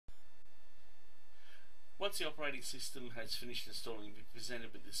once the operating system has finished installing, you'll be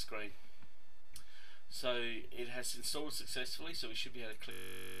presented with this screen. So it has installed successfully, so we should be able to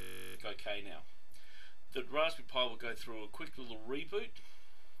click OK now. The Raspberry Pi will go through a quick little reboot,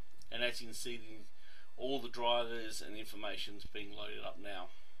 and as you can see, all the drivers and information is being loaded up now.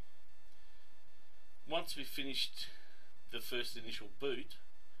 Once we've finished the first initial boot,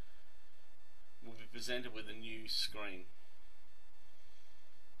 we'll be presented with a new screen.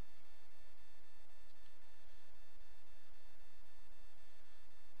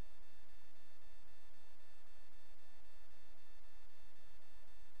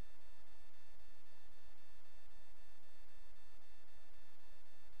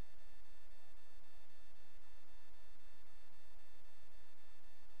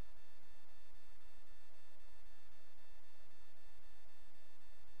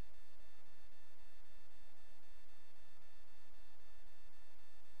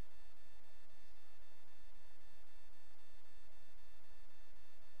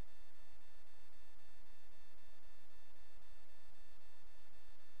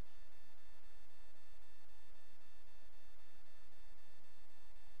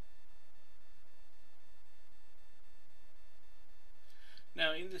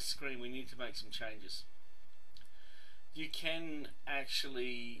 Now in this screen we need to make some changes. You can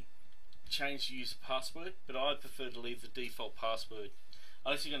actually change the user password, but I prefer to leave the default password.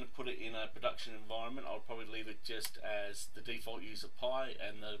 Unless you're going to put it in a production environment, I'll probably leave it just as the default user Pi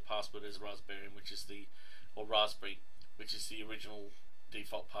and the password as Raspberry, which is the original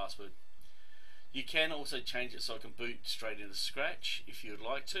default password. You can also change it so it can boot straight into Scratch if you would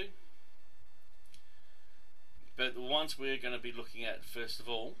like to. But the ones we're going to be looking at first of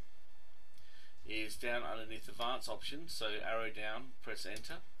all is down underneath Advanced Options, so arrow down, press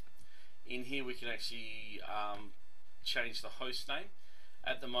enter. In here we can actually change the host name.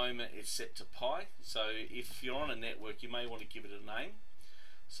 At the moment it's set to Pi, so if you're on a network you may want to give it a name.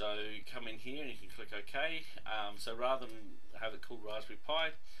 So come in here and you can click OK. So rather than have it called Raspberry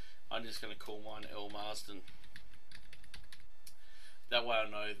Pi, I'm just going to call mine L Marsden. That way I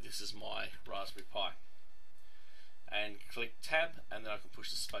know this is my Raspberry Pi. And click Tab, and then I can push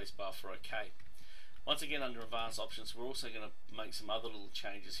the space bar for OK. Once again, under Advanced Options, we're also going to make some other little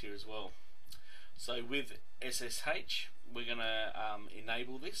changes here as well. So with SSH, we're going to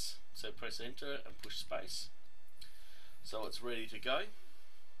enable this. So press enter and push space. So it's ready to go.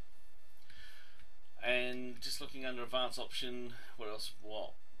 And just looking under Advanced Option, what else?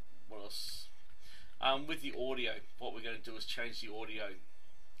 With the audio, what we're going to do is change the audio.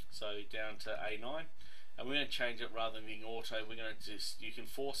 So down to A9. And we're going to change it rather than being auto. We're going to you can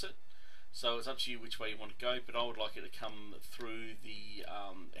force it, so it's up to you which way you want to go, but I would like it to come through the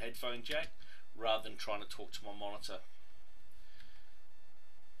headphone jack rather than trying to talk to my monitor.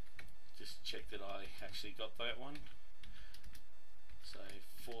 Just check that I actually got that one. So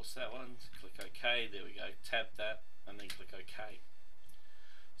force that one, click OK, there we go, tab that and then click OK.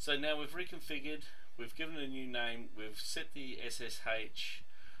 So now we've reconfigured, we've given it a new name, we've set the SSH.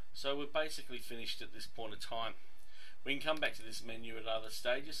 So we're basically finished at this point of time. We can come back to this menu at other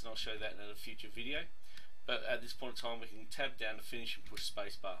stages, and I'll show that in a future video. But at this point in time we can tab down to finish and push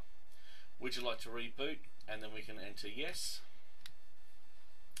spacebar. Would you like to reboot? And then we can enter yes.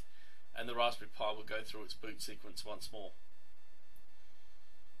 And the Raspberry Pi will go through its boot sequence once more.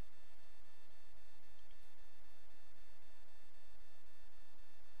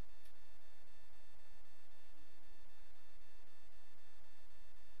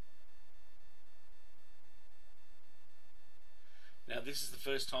 Now this is the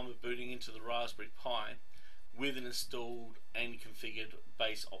first time we're booting into the Raspberry Pi with an installed and configured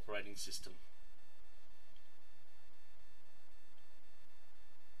base operating system.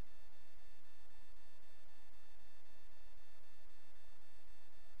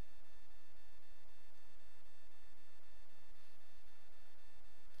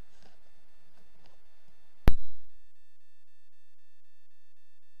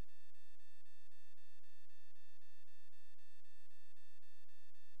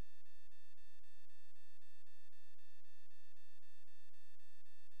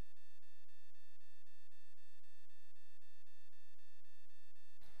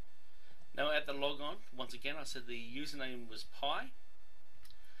 Now at the logon, once again I said the username was Pi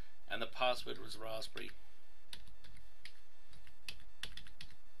and the password was Raspberry.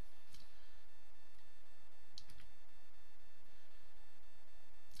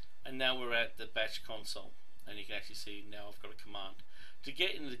 And now we're at the batch console, and you can actually see now I've got a command. To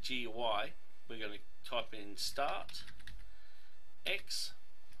get into the GUI, we're going to type in start X,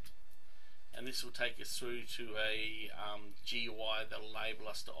 and this will take us through to a GUI that will enable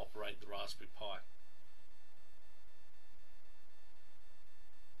us to operate the Raspberry Pi.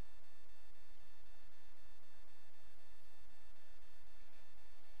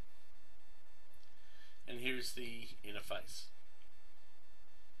 here is the interface.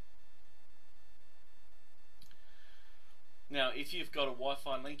 Now if you've got a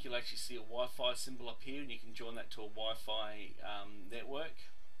Wi-Fi link, you'll actually see a Wi-Fi symbol up here, and you can join that to a Wi-Fi network.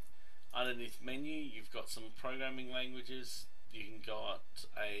 Underneath menu, you've got some programming languages. You can got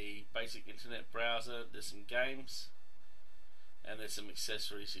a basic internet browser, there's some games, and there's some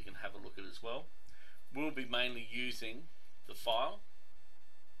accessories you can have a look at as well. We'll be mainly using the file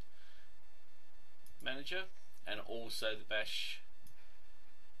manager and also the bash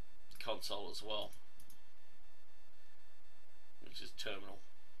console as well, which is terminal.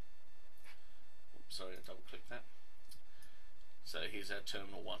 Oops, sorry, I double clicked that. So here's our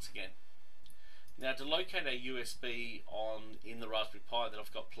terminal once again. Now to locate a USB in the Raspberry Pi that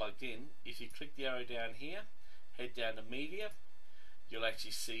I've got plugged in, if you click the arrow down here, head down to media, you'll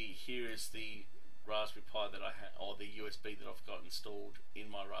actually see here is the Raspberry Pi that I have, or the USB that I've got installed in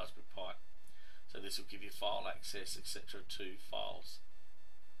my Raspberry Pi. So this will give you file access, etc. to files.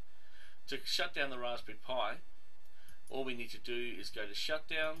 To shut down the Raspberry Pi, all we need to do is go to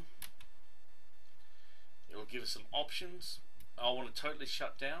shutdown. It will give us some options. I want to totally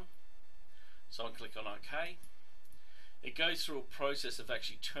shut down, so I'll click on OK. It goes through a process of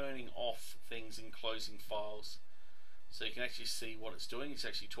actually turning off things and closing files, so you can actually see what it's doing. It's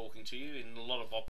actually talking to you. In a lot of